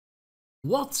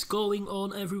What's going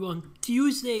on, everyone?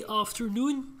 Tuesday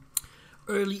afternoon,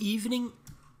 early evening.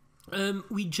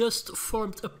 We just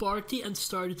formed a party and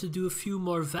started to do a few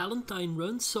more Valentine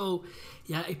runs. So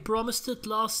yeah, I promised it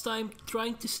last time,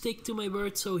 trying to stick to my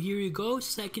word. So here you go,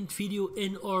 second video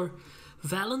in our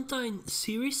Valentine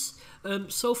series.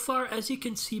 So far, as you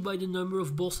can see by the number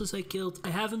of bosses I killed, I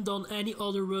haven't done any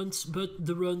other runs but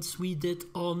the runs we did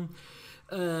on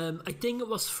I think it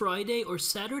was Friday or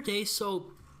Saturday.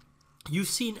 So you've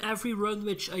seen every run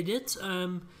which I did.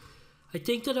 I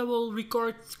think that I will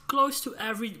record close to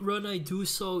every run I do,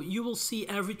 so you will see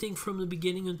everything from the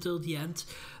beginning until the end.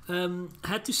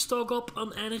 Had to stock up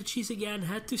on energies again,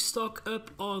 had to stock up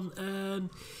on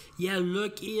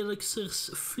luck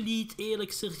elixirs, fleet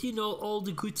elixirs, you know, all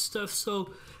the good stuff.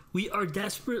 So we are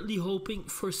desperately hoping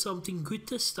for something good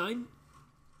this time.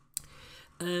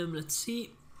 Let's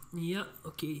see. Yeah,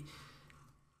 okay.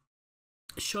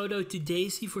 Shout out to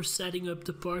Daisy for setting up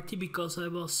the party because I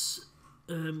was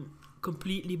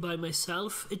completely by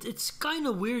myself. It's kind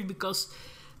of weird because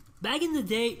back in the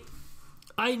day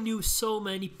I knew so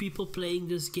many people playing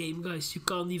this game, guys. You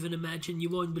can't even imagine, you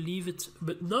won't believe it.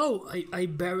 But now I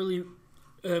barely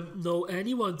know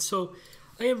anyone, so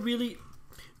I am really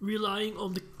relying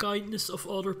on the kindness of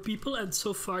other people, and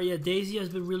so far, yeah, Daisy has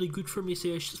been really good for me.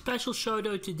 So special shout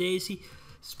out to Daisy,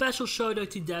 special shout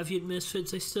out to Deviant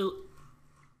Misfits. I still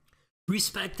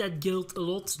respect that guild a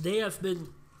lot. They have been,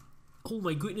 oh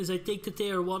my goodness, I think that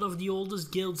they are one of the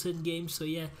oldest guilds in games, so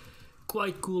yeah,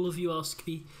 quite cool if you ask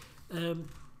me.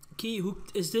 Okay,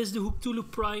 is this the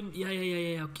Hugthulu Prime?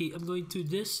 Yeah, okay, I'm going to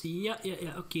this. Yeah,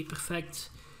 okay, perfect.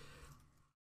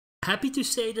 Happy to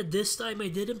say that this time I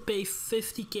didn't pay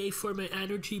 50k for my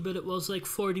energy, but it was like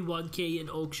 41k in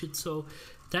auction, so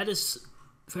that is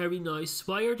very nice.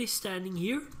 Why are they standing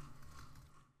here?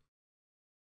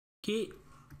 Okay,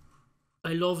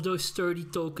 I love those 30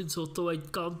 tokens, although I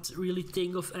can't really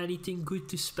think of anything good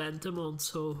to spend them on,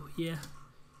 so yeah.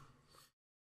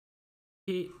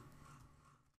 Okay.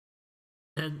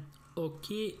 And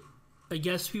okay, I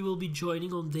guess we will be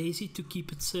joining on Daisy to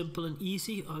keep it simple and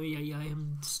easy. Oh yeah, I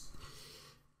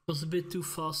was a bit too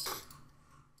fast.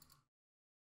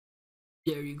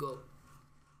 There you go.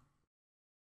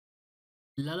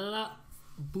 La la la,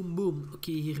 boom boom.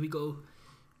 Okay, here we go.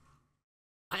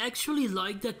 I actually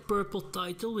like that purple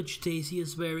title which Daisy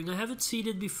is wearing. I haven't seen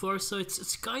it before, so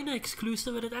it's kind of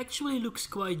exclusive, and it actually looks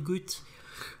quite good.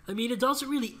 I mean, it doesn't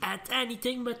really add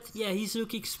anything, but yeah, he's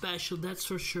looking special, that's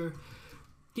for sure.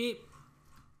 Okay,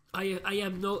 I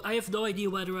have no idea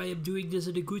whether I am doing this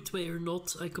in a good way or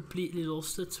not. I completely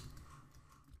lost it.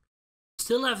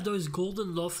 Still have those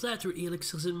golden love letter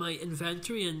elixirs in my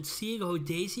inventory, and seeing how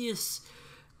Daisy is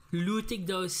looting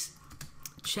those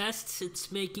chests,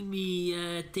 it's making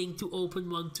me think to open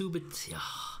one too, but yeah.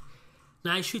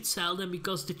 Now I should sell them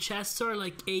because the chests are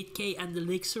like 8k and the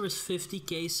elixir is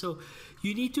 50k, so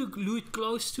you need to loot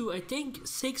close to, I think,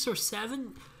 6 or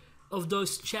 7 of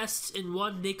those chests in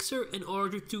one elixir in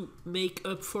order to make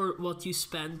up for what you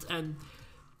spend. And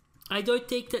I don't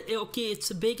think that, okay, it's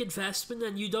a big investment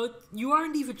and you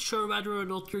aren't even sure whether or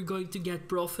not you're going to get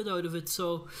profit out of it,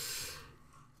 so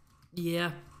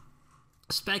yeah.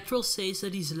 Spectral says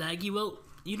that he's laggy. Well,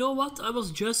 you know what? I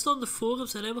was just on the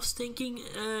forums and I was thinking,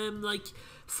 like,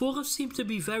 forums seem to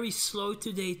be very slow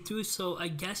today too, so I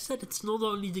guess that it's not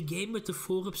only the game but the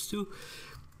forums too.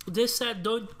 This said,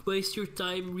 don't waste your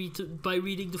time by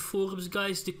reading the forums,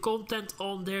 guys. The content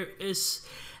on there is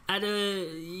at a,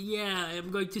 yeah,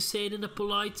 I'm going to say it in a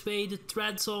polite way, the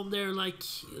threads on there, like,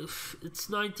 it's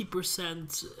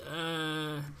 90%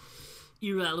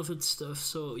 irrelevant stuff,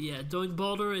 so yeah, don't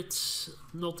bother, it's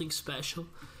nothing special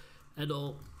at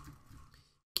all.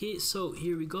 Okay, so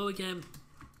here we go again.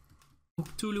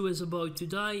 Hugthulu is about to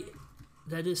die.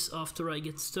 That is after I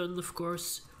get stunned, of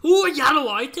course. Oh, a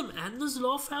yellow item! Endless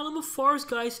Love Helm of Force,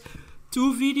 guys.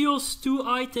 2 videos, 2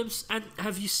 items, and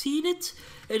have you seen it?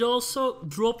 It also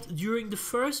dropped during the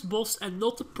first boss and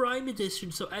not the Prime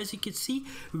Edition, so as you can see,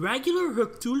 regular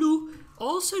Hugthulu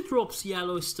also drops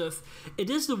yellow stuff. It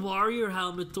is the warrior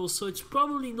helmet though, so it's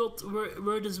probably not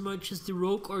worth as much as the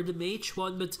rogue or the mage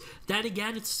one, but then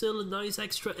again, it's still a nice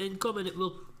extra income and it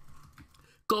will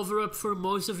cover up for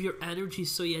most of your energy,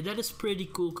 so yeah, that is pretty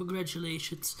cool.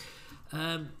 Congratulations.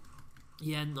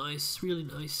 Yeah, nice, really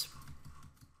nice.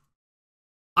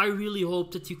 I really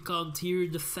hope that you can't hear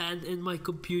the fan in my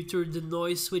computer, the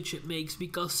noise which it makes,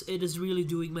 because it is really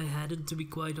doing my head in, to be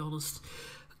quite honest.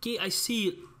 Okay, I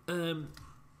see a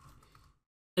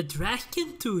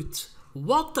dragon tooth.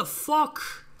 What the fuck?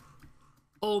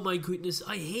 Oh my goodness,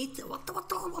 I hate it.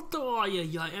 Oh,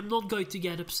 yeah, I'm not going to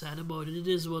get upset about it. It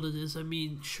is what it is. I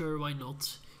mean, sure, why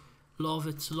not? Love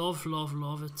it.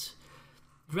 Love it.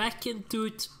 Raccoon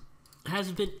Tooth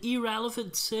has been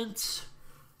irrelevant since,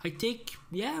 I think,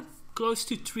 yeah, close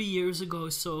to 3 years ago,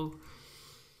 so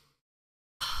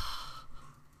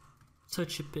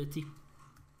such a pity.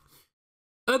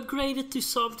 Upgraded to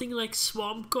something like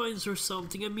swamp coins or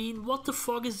something. I mean, what the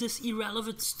fuck is this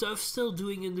irrelevant stuff still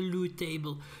doing in the loot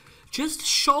table? Just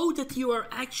show that you are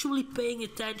actually paying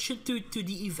attention to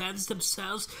the events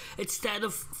themselves instead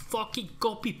of fucking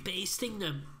copy pasting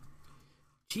them.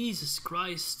 Jesus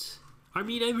Christ. I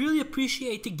mean, I really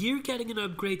appreciate the gear getting an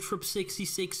upgrade from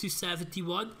 66 to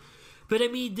 71. But I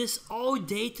mean, this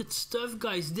outdated stuff,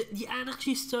 guys, the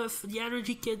energy stuff, the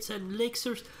energy kits and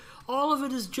elixirs, all of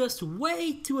it is just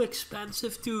way too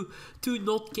expensive to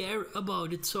not care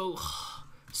about it. So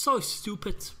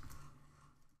stupid.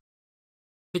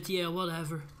 But yeah,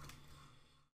 whatever.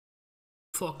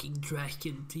 Fucking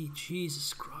Dragon Teeth,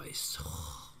 Jesus Christ.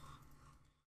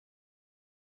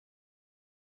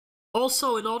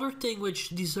 Also, another thing which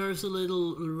deserves a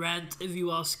little rant if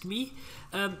you ask me.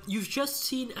 You've just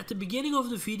seen at the beginning of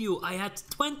the video I had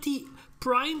 20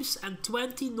 primes and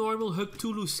 20 normal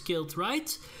Hugthulu skilled,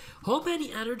 right? How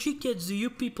many energy kits do you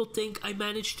people think I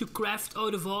managed to craft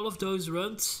out of all of those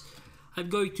runs? I'm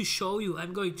going to show you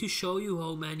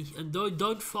how many. And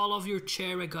don't fall off your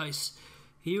chair, guys.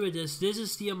 Here it is. This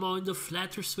is the amount of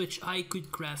letters which I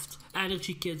could craft.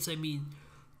 Energy kits, I mean.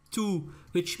 2.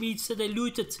 Which means that I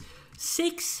looted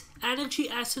 6 energy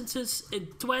essences in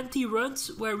 20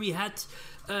 runs where we had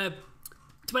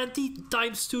 20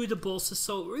 times 2 the bosses.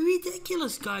 So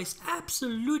ridiculous, guys.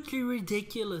 Absolutely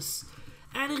ridiculous.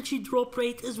 Energy drop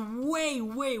rate is way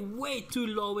too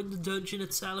low in the dungeon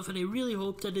itself, and I really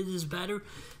hope that it is better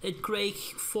in Craig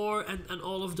 4 and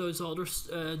all of those other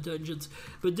dungeons.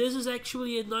 But this is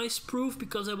actually a nice proof,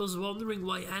 because I was wondering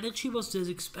why energy was this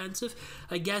expensive.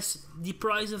 I guess the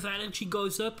price of energy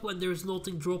goes up when there's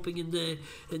nothing dropping in the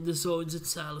zones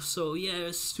itself. So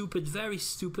yeah, stupid, very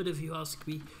stupid if you ask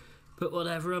me. But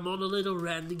whatever, I'm on a little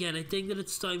rant again. I think that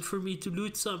it's time for me to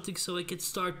loot something so I can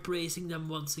start praising them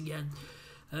once again.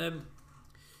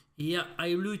 Yeah,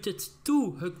 I looted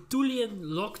 2 Hugthulian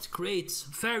locked crates.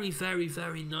 Very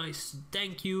nice.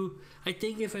 Thank you. I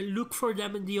think if I look for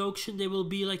them in the auction, they will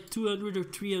be like 200 or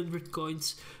 300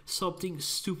 coins. Something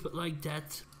stupid like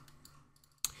that.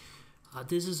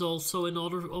 This is also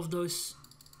another of those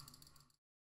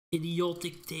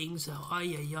idiotic things.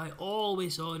 I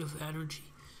always out of energy.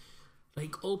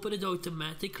 Like, open it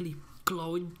automatically.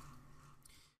 Clone.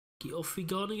 Okay, off we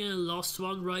go again. Last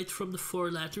one right from the 4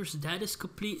 letters. That is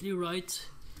completely right.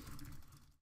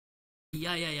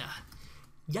 Yeah.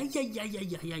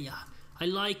 I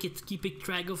like it, keeping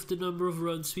track of the number of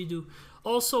runs we do.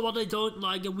 Also, what I don't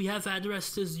like, and we have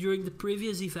addressed this during the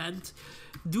previous event,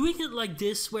 doing it like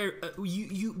this, where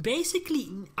you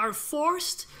basically are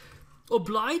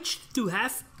obliged to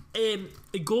have a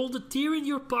golden tier in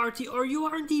your party, or you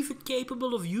aren't even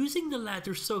capable of using the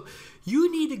ladder. So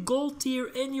you need a gold tier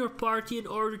in your party in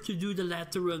order to do the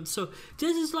ladder run. So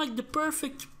this is like the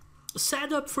perfect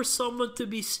setup for someone to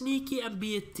be sneaky and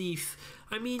be a thief.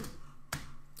 I mean,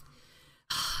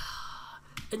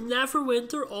 and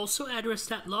Neverwinter also addressed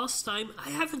that last time.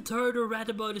 I haven't heard or read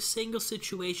about a single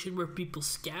situation where people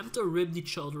scammed or ripped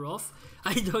each other off.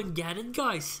 I don't get it,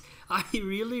 guys. I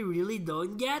really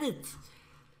don't get it.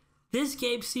 This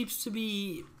game seems to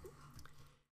be...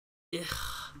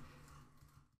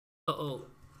 Uh-oh.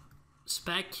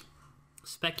 Specky.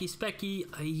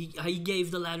 I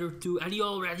gave the ladder to... And he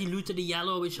already looted a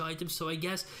yellowish item, so I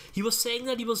guess... He was saying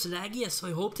that he was laggy, so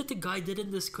I hope that the guy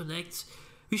didn't disconnect.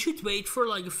 We should wait for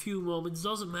like a few moments.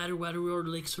 Doesn't matter whether our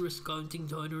elixir is counting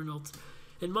down or not.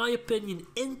 In my opinion,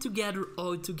 in together,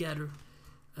 out together.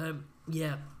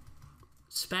 Yeah.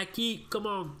 Specky, come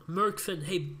on. Merkfin,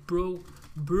 hey bro.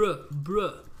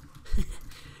 Bruh.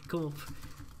 Come op.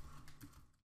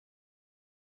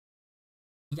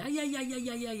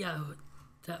 Yeah.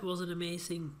 That was an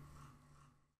amazing...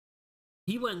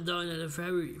 He went down at a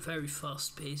very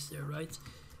fast pace there, right?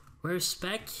 Where's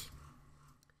Spec?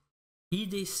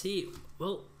 EDC.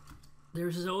 Well,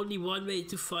 there's only one way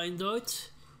to find out.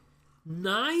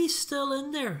 Nice, still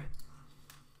in there.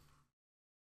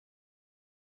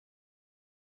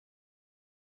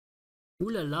 Ooh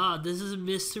la la, this is a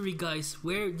mystery, guys.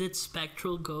 Where did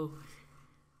Spectral go?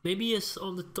 Maybe he's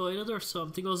on the toilet or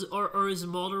something, or his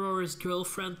mother or his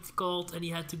girlfriend called and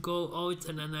he had to go out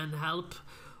and then help,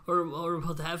 or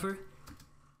whatever.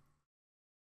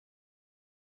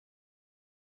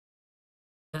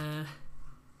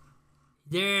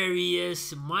 There he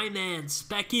is, my man,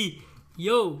 Specky.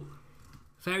 Yo,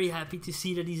 very happy to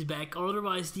see that he's back.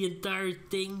 Otherwise, the entire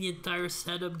thing, the entire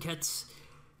setup gets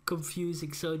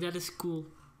confusing. So that is cool.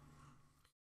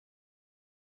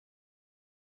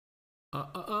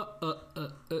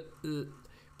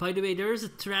 By the way, there is a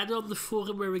thread on the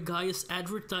forum where a guy is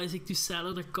advertising to sell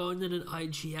an account in an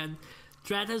IGN.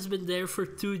 Thread has been there for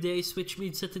 2 days, which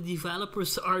means that the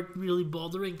developers aren't really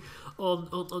bothering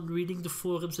on reading the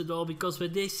forums at all, because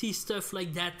when they see stuff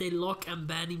like that, they lock and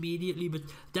ban immediately. But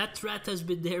that thread has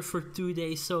been there for 2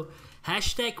 days, so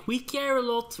hashtag we care a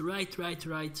lot. Right.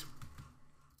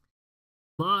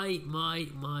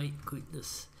 My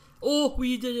goodness. Oh,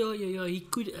 we did. Oh yeah. He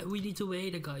could. We need to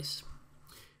wait, guys.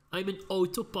 I'm in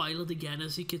autopilot again,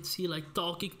 as you can see, like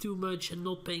talking too much and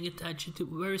not paying attention to.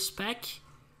 Where's Speck?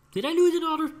 Did I lose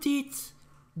another teeth?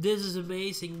 This is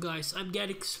amazing, guys. I'm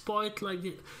getting spoiled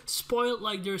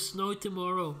like there's no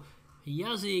tomorrow.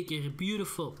 Jazeker,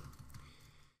 beautiful.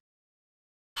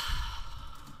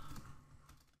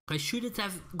 I shouldn't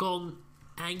have gone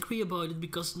angry about it,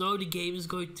 because now the game is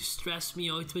going to stress me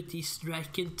out with these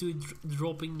dragon to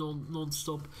dropping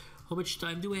non-stop. How much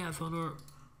time do we have on our...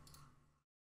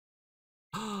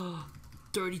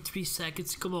 33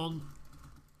 seconds, come on.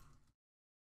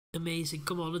 Amazing,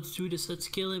 come on, let's do this. Let's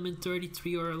kill him in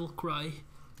 33 or I will cry.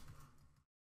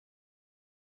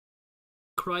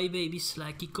 Cry, baby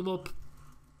Slacky, come up.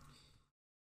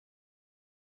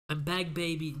 I'm back,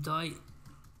 baby, die.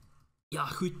 Ja,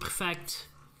 goed, perfect.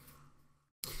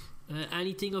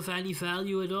 Anything of any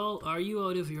value at all? Are you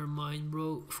out of your mind,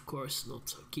 bro? Of course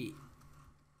not. Okay.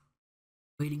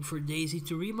 Waiting for Daisy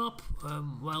to remap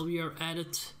while we are at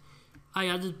it. I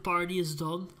added party is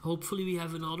done. Hopefully we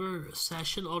have another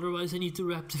session. Otherwise I need to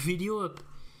wrap the video up.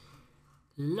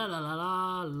 La la la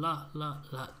la la la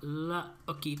la la.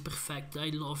 Okay, perfect.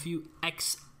 I love you.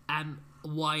 XMYCA.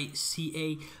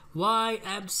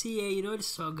 YMCA. You know the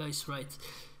song, guys, right?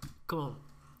 Come on.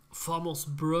 Vamos,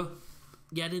 bruh.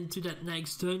 Get into that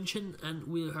next dungeon and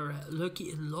we are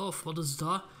lucky in love. What is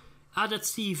that? Ah,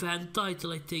 that's the event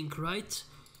title, I think, right?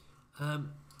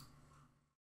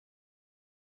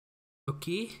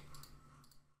 Okay.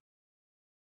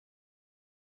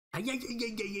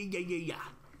 Yeah.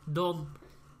 Done.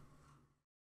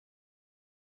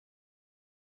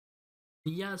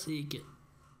 Ja, zeker.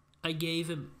 I gave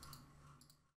him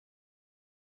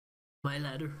my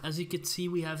ladder. As you can see,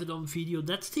 we have it on video.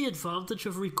 That's the advantage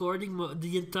of recording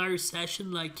the entire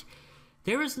session. Like,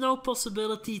 there is no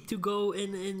possibility to go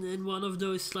in one of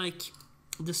those, like,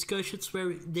 discussions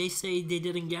where they say they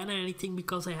didn't get anything,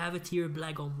 because I have it here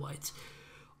black on white.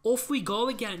 Off we go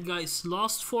again, guys.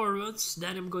 Last 4 runs,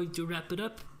 then I'm going to wrap it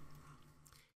up.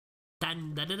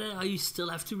 I still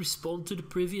have to respond to the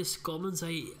previous comments.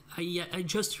 I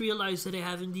just realized that I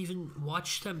haven't even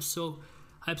watched them, so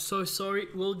I'm so sorry.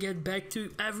 We'll get back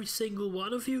to every single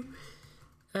one of you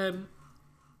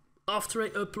after I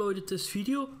uploaded this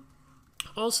video.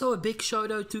 Also, a big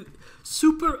shout out to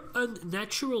Super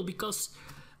Unnatural, because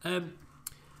a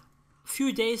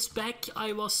few days back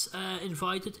I was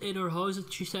invited in her house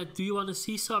and she said, do you want to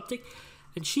see something?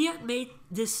 And she had made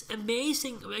this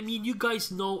amazing... I mean, you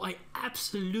guys know I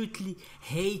absolutely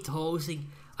hate housing.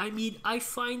 I mean, I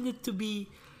find it to be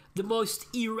the most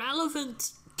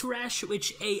irrelevant trash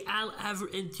which AL ever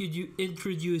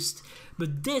introduced.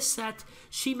 But this set,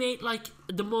 she made like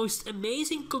the most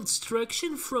amazing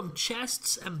construction from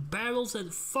chests and barrels,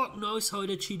 and fuck knows how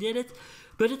that she did it.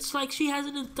 But it's like she has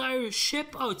an entire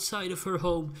ship outside of her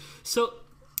home. So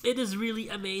it is really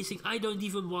amazing. I don't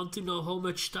even want to know how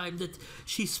much time that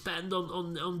she spent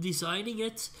on designing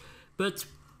it. But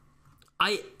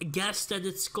I guess that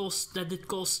it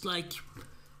cost like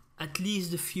at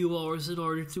least a few hours in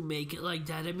order to make it like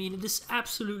that. I mean, it is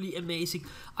absolutely amazing.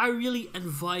 I really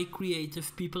envy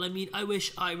creative people. I mean, I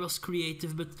wish I was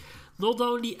creative, but not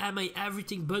only am I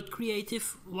everything but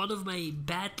creative, one of my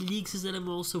bad leaks is that I'm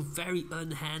also very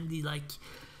unhandy. Like,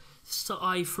 so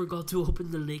I forgot to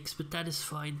open the leaks, but that is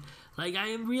fine. Like, I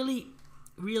am really,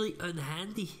 really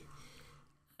unhandy.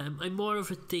 I'm more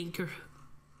of a thinker.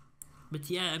 But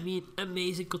yeah, I mean,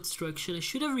 amazing construction. I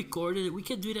should have recorded it. We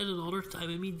can do that another time.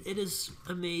 I mean, it is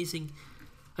amazing.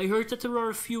 I heard that there are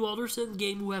a few others in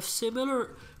game who have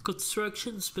similar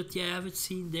constructions, but yeah, I haven't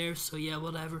seen theirs, so yeah,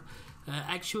 whatever.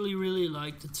 Actually really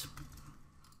liked it.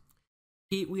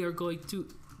 Okay, we are going to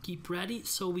keep ready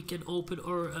so we can open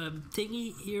our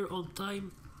thingy here on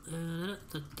time.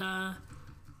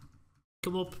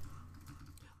 Come up.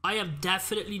 I am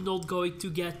definitely not going to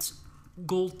get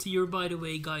gold tier, by the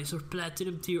way, guys, or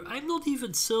platinum tier. I'm not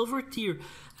even silver tier,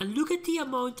 and look at the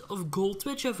amount of gold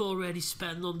which I've already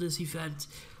spent on this event.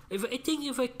 I think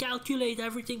if I calculate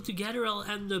everything together, I'll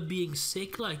end up being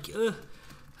sick. Like,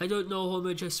 I don't know how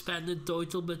much I spend in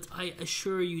total, but I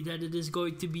assure you that it is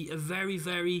going to be a very,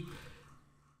 very...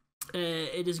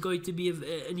 it is going to be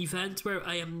an event where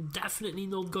I am definitely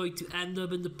not going to end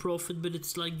up in the profit, but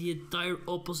it's like the entire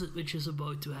opposite which is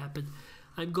about to happen.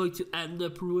 I'm going to end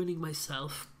up ruining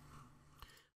myself.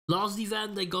 Last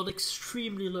event I got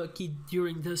extremely lucky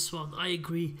during this one, I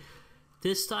agree.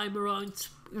 This time around,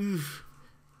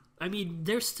 I mean,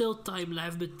 there's still time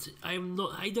left, but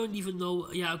I don't even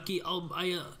know. Yeah, okay,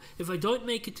 if I don't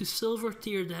make it to silver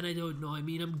tier, then I don't know. I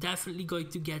mean, I'm definitely going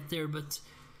to get there, but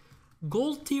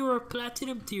gold tier or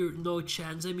platinum tier, no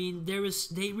chance. I mean,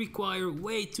 they require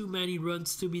way too many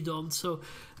runs to be done, so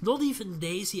not even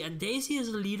Daisy, and Daisy is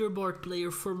a leaderboard player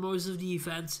for most of the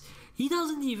events. He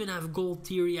doesn't even have gold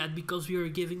tier yet because we are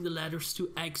giving the letters to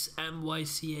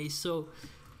XMYCA, so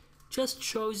just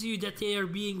shows you that they are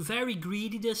being very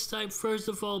greedy this time. First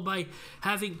of all, by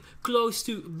having close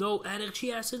to no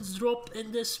energy essence drop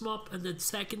in this map, and then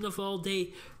second of all,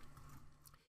 they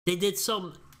did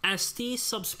some STs,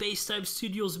 some Spacetime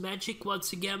Studios magic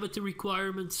once again with the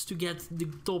requirements to get the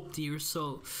top tier,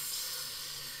 so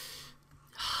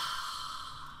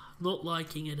not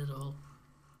liking it at all.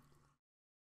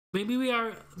 Maybe we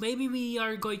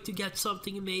are going to get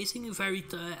something amazing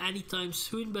anytime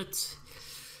soon, but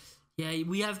yeah,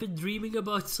 we have been dreaming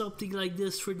about something like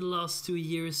this for the last 2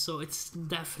 years, so it's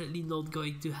definitely not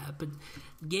going to happen.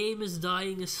 Game is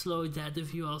dying a slow death,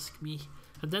 if you ask me.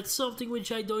 And that's something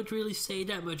which I don't really say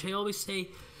that much. I always say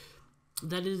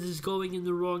that it is going in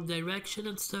the wrong direction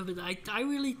and stuff, but I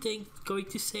really think, going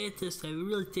to say it this time, I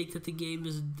really think that the game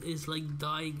is like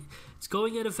dying. It's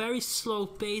going at a very slow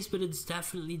pace, but it's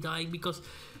definitely dying because,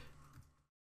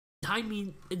 I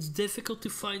mean, it's difficult to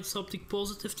find something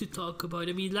positive to talk about.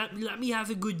 I mean, let me have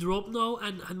a good drop now,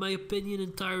 and my opinion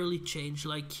entirely change.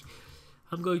 Like,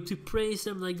 I'm going to praise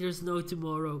them like there's no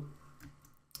tomorrow.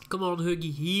 Come on,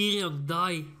 Huggy, here, young,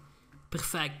 die.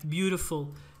 Perfect,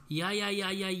 beautiful. Yeah.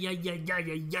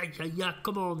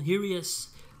 Come on, here he is.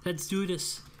 Let's do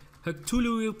this.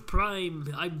 Hugthulu Prime.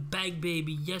 I'm back,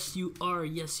 baby. Yes, you are.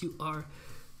 Yes, you are.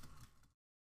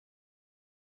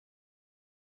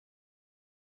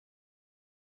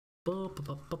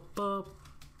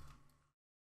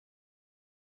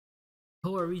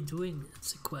 How are we doing?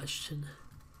 That's a question.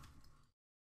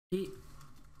 Hey.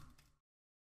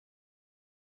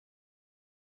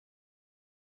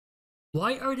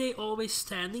 Why are they always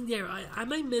standing there?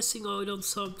 Am I missing out on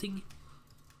something?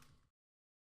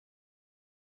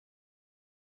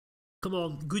 Come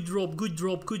on, good drop, good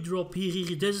drop, good drop.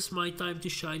 Here, this is my time to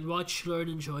shine. Watch, learn,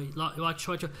 enjoy. Watch.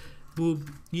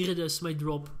 Boom, here it is, my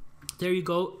drop. There you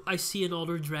go, I see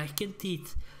another dragon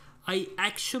teeth. I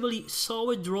actually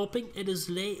saw it dropping, it is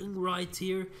laying right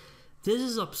here. This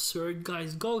is absurd,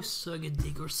 guys. Go suck a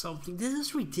dick or something. This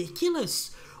is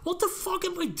ridiculous. What the fuck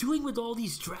am I doing with all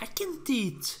these dragon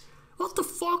teeth? What the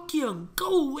fuck, young?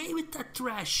 Go away with that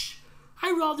trash.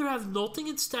 I'd rather have nothing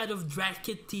instead of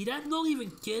dragon teeth. I'm not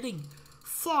even kidding.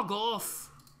 Fuck off.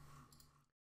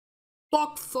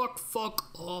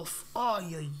 Fuck off.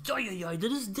 Ai.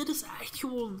 Dit is echt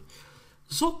gewoon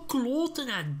zo kloten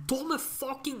en domme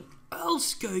fucking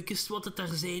uilskuikens wat het daar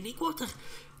zijn. Ik word er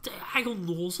echt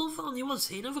onnozel van. Je wat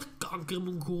zijn er voor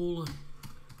kankermongolen?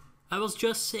 I was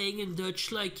just saying in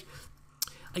Dutch, like,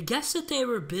 I guess that they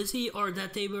were busy, or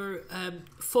that they were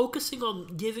focusing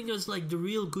on giving us like the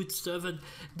real good stuff, and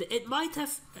it might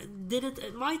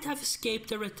have escaped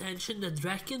their attention that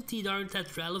dragon teeth aren't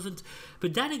that relevant.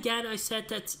 But then again, I said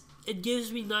that it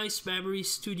gives me nice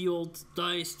memories to the old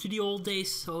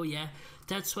days. So yeah,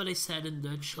 that's what I said in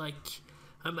Dutch. Like,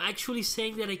 I'm actually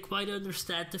saying that I quite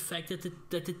understand the fact that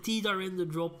the teeth are in the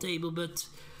drop table, but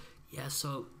yeah,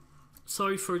 so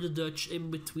sorry for the Dutch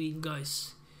in between,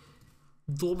 guys.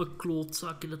 Domme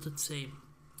klootzakken dat het zijn.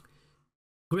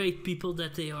 Great people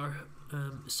that they are.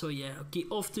 So yeah, okay,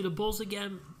 off to the boss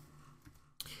again.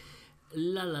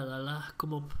 La,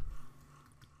 kom op.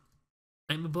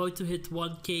 I'm about to hit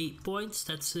 1k points.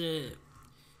 That's a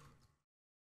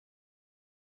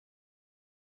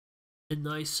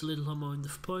nice little amount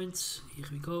of points. Here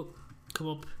we go. Come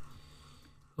op.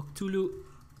 Hugthulu,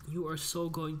 you are so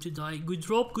going to die. Good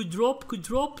drop.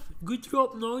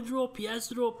 No drop. Yes,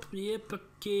 drop.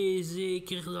 Jeppakee,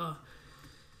 zeker dat.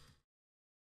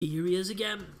 Here he is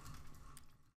again.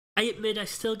 I admit I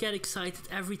still get excited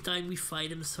every time we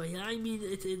fight him. So yeah, I mean,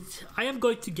 I am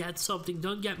going to get something.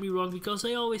 Don't get me wrong, because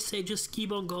I always say just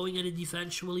keep on going and it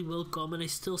eventually will come. And I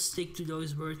still stick to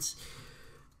those words.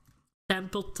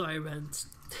 Temple Tyrant.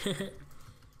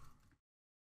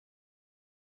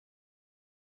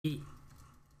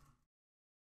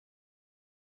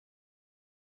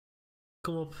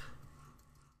 Kom op.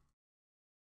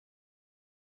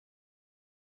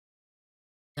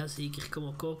 Jazeker, kom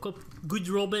op, kom op, kom op. Good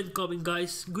Rob incoming,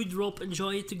 guys. Good Rob,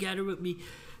 enjoy it together with me.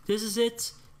 This is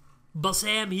it.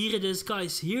 Bazam, here it is,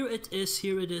 guys. Here it is,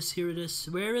 here it is, here it is.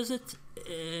 Where is it?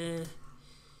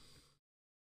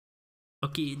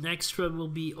 Okay, next run will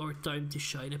be our time to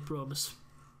shine, I promise.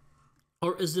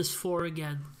 Or is this 4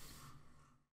 again?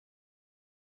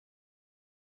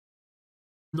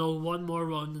 No, one more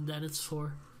round and then it's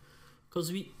 4.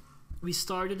 Because we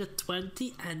started at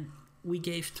 20 and we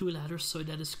gave 2 letters, so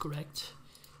that is correct.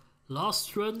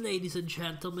 Last run, ladies and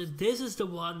gentlemen. This is the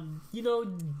one, you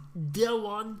know, the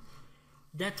one.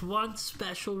 That one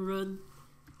special run.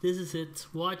 This is it.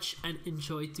 Watch and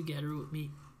enjoy together with me.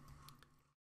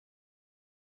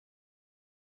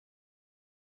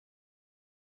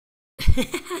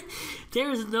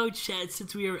 There is no chance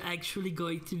that we are actually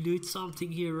going to loot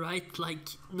something here, right? Like,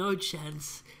 no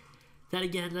chance. Then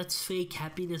again, that's fake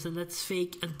happiness and that's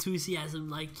fake enthusiasm.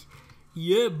 Like,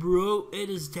 yeah, bro, it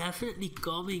is definitely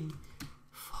coming.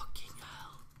 Fucking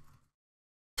hell.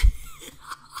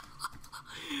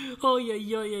 Oh,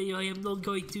 yeah. I'm not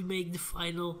going to make the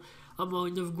final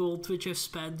amount of gold which I've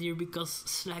spent here because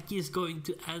Slacky is going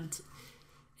to end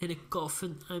in a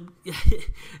coffin. I'm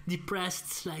depressed,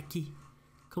 Slacky.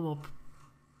 Kom op.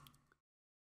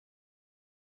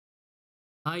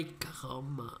 Ai,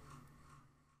 caramba.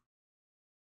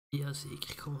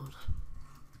 Jazeker, kom on.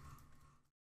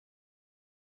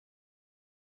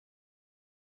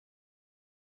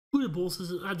 Who the boss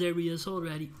is? Ah, there he is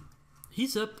already.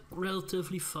 He's up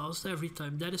relatively fast every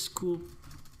time. That is cool.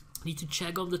 Need to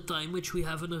check on the time which we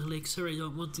have in our elixir. I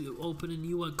don't want to open a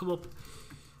new one. Come up.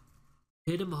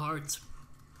 Hit him hard.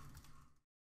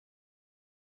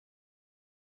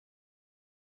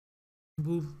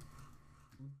 Boom.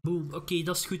 Boom. Okay,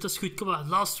 that's good, that's good. Come on,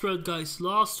 last round, guys.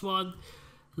 Last one.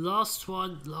 Last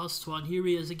one. Here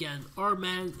he is again. Our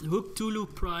man,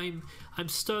 Hugthulu Prime. I'm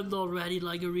stunned already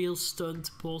like a real stunned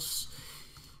boss.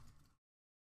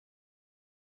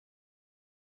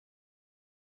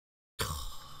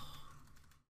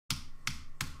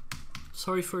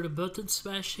 Sorry for the button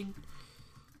smashing.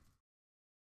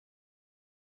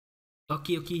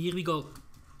 Okay, here we go.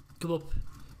 Come up.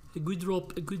 A good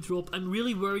drop. I'm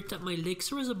really worried that my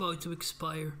elixir is about to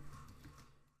expire.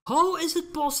 How is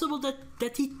it possible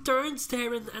that he turns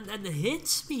there and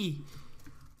hits me?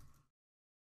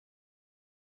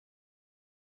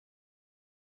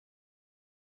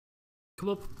 Come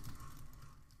up.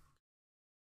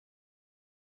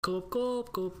 Come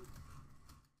up.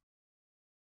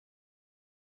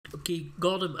 Okay,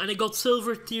 got him. And I got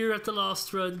silver tier at the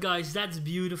last run, guys. That's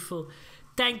beautiful.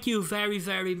 Thank you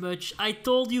very much. I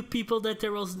told you people that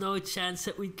there was no chance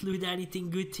that we'd loot anything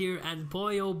good here, and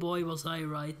boy oh boy was I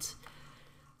right.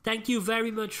 Thank you very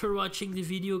much for watching the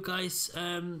video, guys.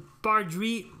 Part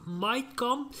 3 might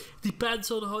come.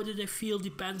 Depends on how did I feel.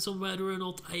 Depends on whether or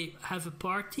not I have a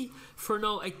party. For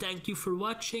now, I thank you for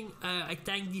watching. I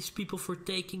thank these people for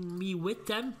taking me with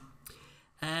them.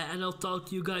 And I'll talk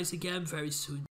to you guys again very soon.